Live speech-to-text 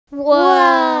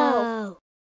Whoa!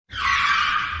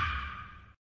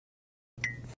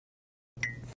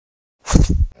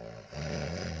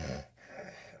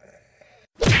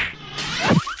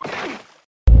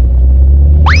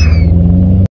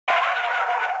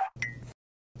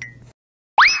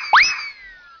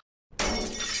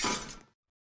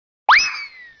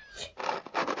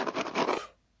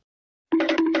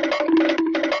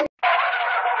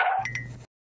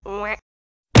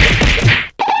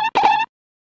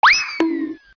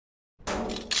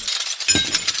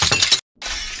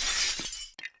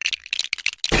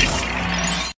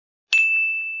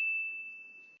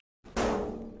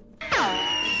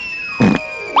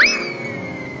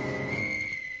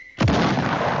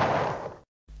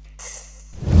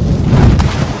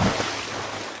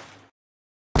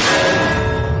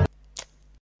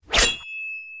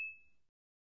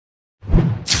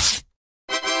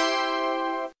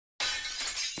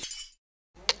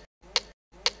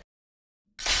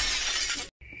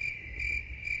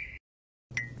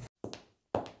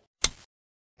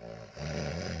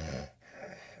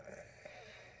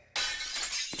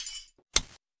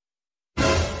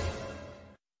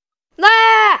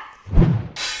 Ah!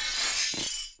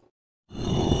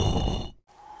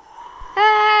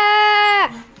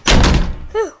 Ah!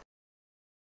 Whew.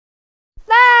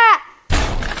 Ah!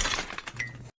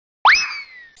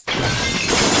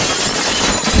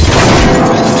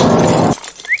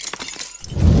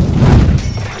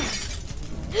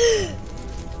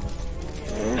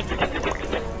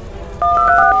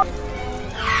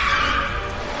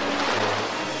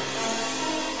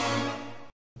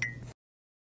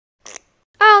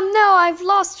 Oh no, I've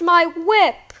lost my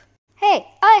whip! Hey,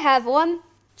 I have one.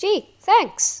 Gee,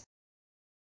 thanks.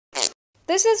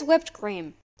 This is whipped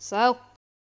cream, so...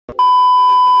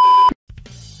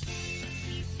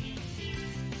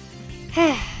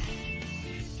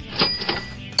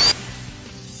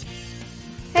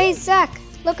 Hey Zach,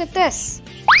 look at this.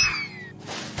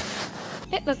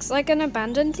 It looks like an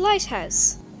abandoned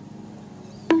lighthouse.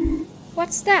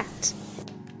 What's that?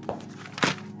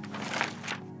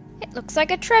 It looks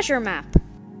like a treasure map.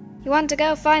 You want to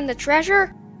go find the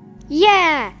treasure?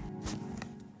 Yeah!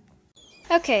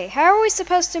 Okay, how are we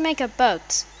supposed to make a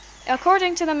boat?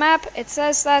 According to the map, it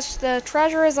says that the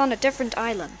treasure is on a different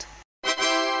island.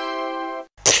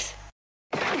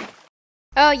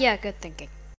 Oh yeah, good thinking.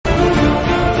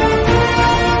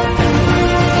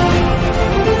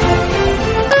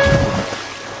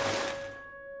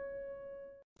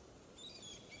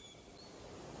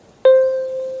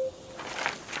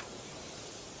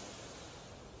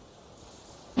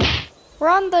 We're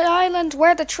on the island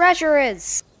where the treasure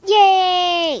is.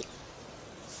 Yay!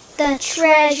 The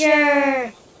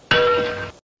treasure!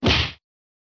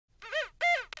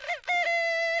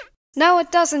 No,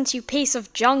 it doesn't, you piece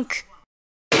of junk.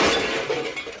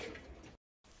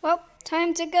 Well,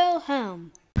 time to go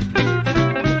home.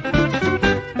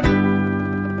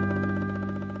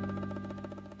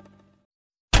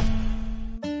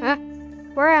 Huh?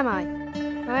 Where am I?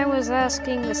 I was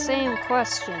asking the same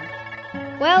question.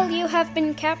 Well, you have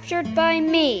been captured by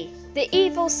me, the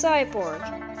evil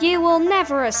cyborg. You will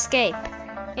never escape.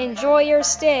 Enjoy your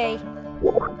stay.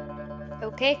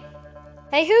 Okay.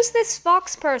 Hey, who's this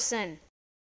fox person?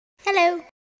 Hello.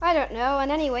 I don't know,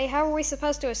 and anyway, how are we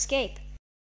supposed to escape?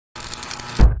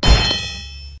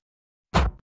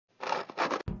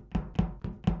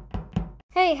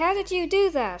 Hey, how did you do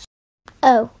that?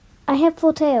 Oh, I have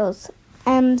 4 tails.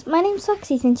 And my name's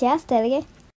Foxy since you asked earlier.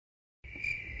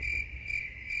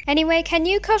 Anyway, can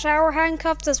you cut our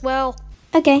handcuffs as well?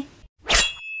 Okay.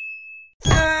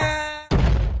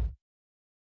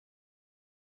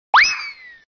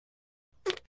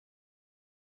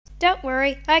 Don't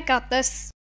worry, I got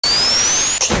this.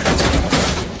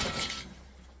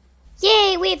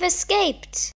 Yay, we've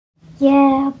escaped!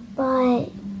 Yeah, but...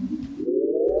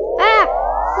 Ah!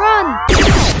 Run!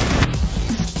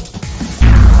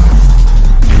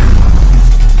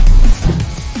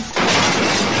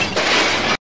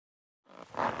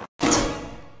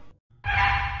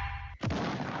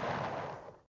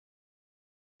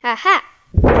 Aha!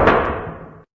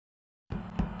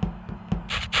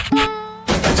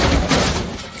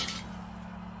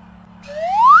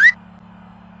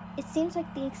 It seems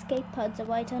like the escape pods are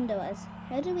right under us.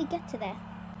 How do we get to there?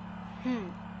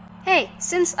 Hey,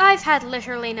 since I've had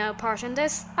literally no part in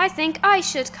this, I think I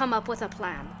should come up with a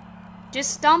plan.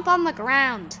 Just stomp on the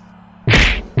ground.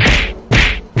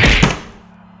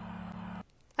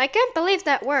 I can't believe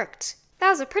that worked.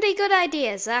 That was a pretty good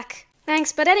idea, Zach.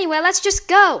 Thanks, but anyway, let's just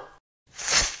go.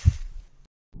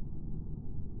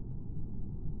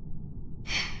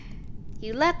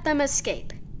 You let them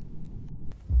escape.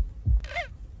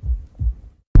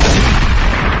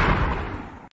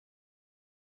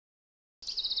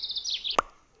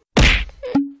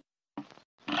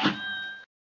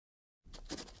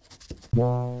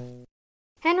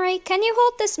 Henry, can you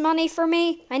hold this money for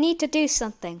me? I need to do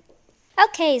something.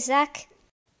 Okay, Zach.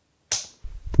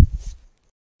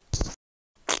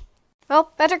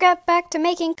 Well, better get back to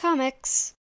making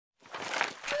comics.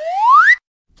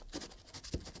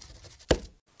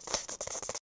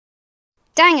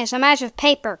 Dang it, I'm out of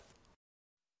paper.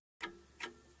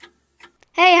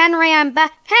 Hey, Henry, I'm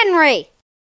back. Henry!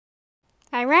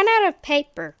 I ran out of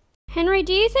paper. Henry,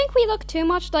 do you think we look too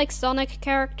much like Sonic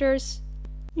characters?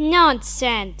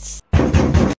 Nonsense.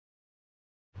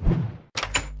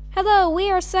 Hello, we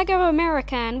are Sega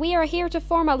America, and we are here to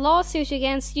form a lawsuit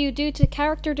against you due to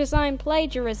character design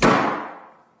plagiarism.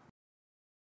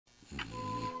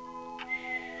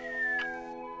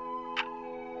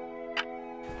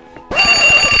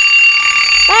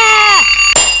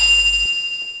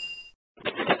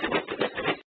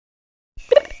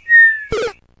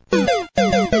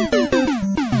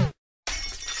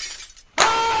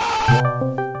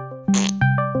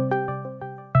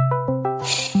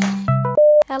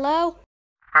 Hello?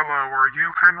 Hello, are you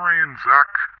Henry and Zach?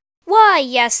 Why,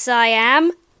 yes I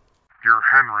am. You're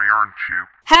Henry, aren't you?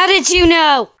 How did you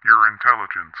know? Your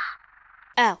intelligence.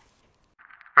 Oh.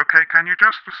 Okay, can you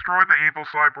just destroy the evil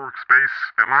cyborg space?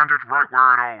 It landed right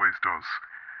where it always does.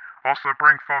 Also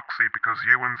bring Foxy because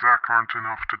you and Zach aren't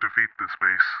enough to defeat this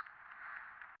base.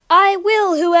 I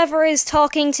will, whoever is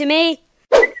talking to me.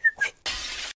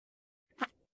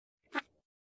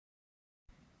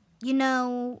 You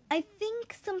know, I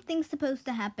think something's supposed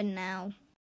to happen now.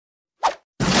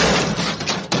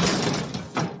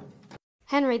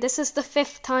 Henry, this is the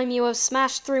 5th time you have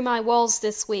smashed through my walls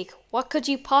this week. What could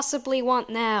you possibly want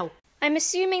now? I'm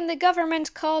assuming the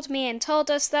government called me and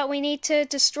told us that we need to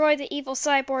destroy the evil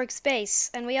cyborg space,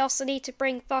 and we also need to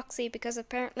bring Foxy because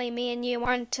apparently me and you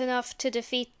aren't enough to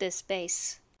defeat this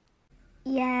base.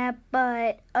 Yeah,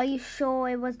 but are you sure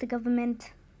it was the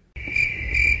government?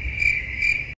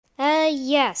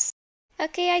 Yes.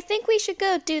 Okay, I think we should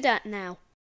go do that now.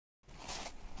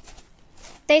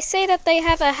 They say that they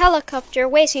have a helicopter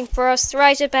waiting for us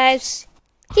right about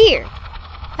here.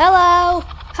 Hello.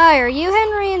 Hi, are you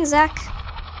Henry and Zach?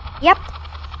 Yep.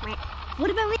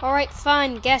 What about me? Alright,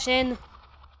 fine, get in.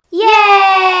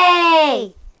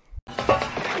 Yay!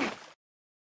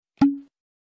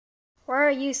 Why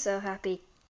are you so happy?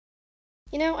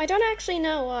 You know, I don't actually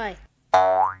know why.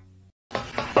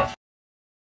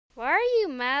 Why are you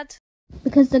mad?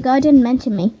 Because the guy didn't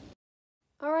mention me.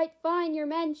 Alright, fine, you're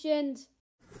mentioned.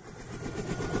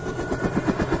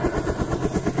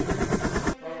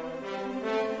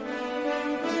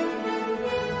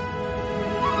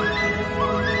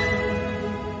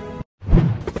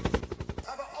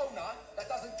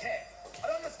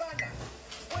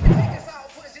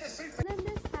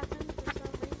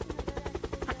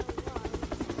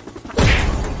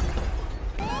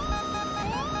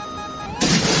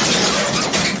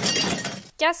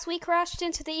 Guess we crashed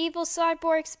into the evil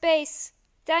cyborg space.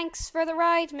 Thanks for the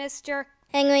ride, mister.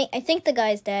 Henry, I think the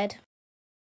guy's dead.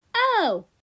 Oh!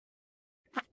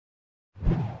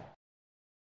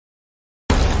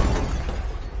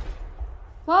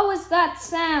 What was that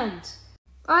sound?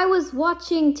 I was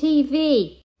watching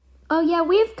TV. Oh yeah,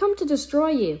 we have come to destroy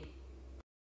you.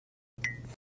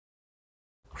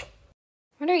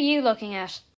 What are you looking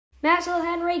at? Metal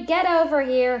Henry, get over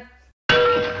here.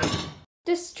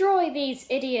 Destroy these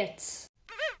idiots.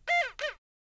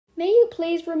 May you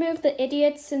please remove the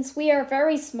idiots since we are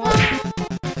very smart.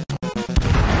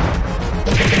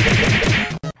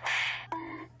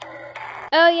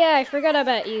 Oh yeah, I forgot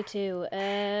about you two.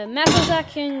 Metal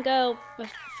Zach can go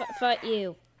fight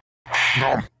you.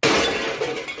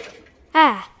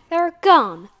 Ah, they're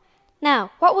gone. Now,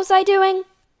 what was I doing?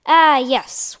 Ah,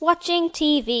 yes, watching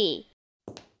TV.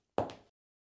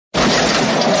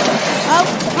 Oh,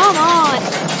 come on!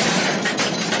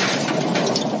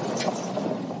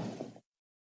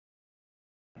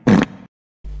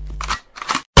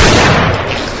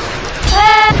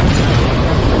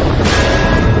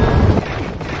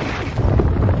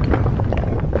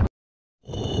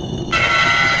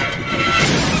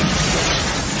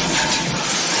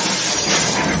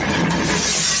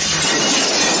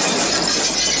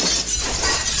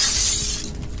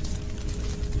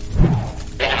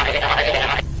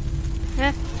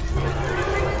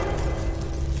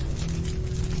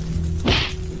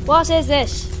 What is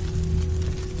this?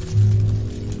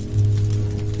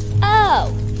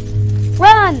 Oh!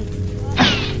 Run!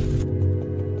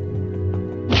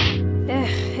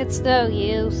 It's no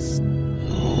use.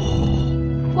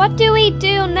 What do we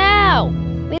do now?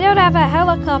 We don't have a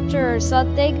helicopter or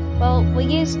something. Well, we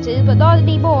used to, but not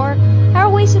anymore. How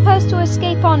are we supposed to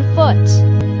escape on foot?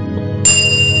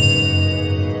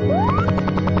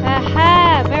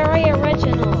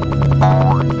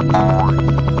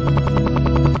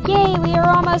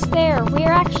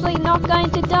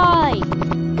 going to die.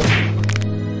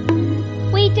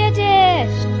 We did it!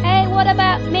 Hey, what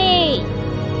about me?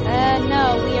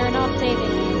 No, we are not saving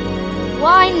you.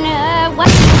 Why no? What?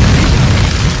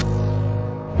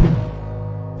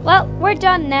 Well, we're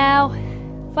done now.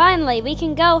 Finally, we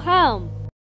can go home.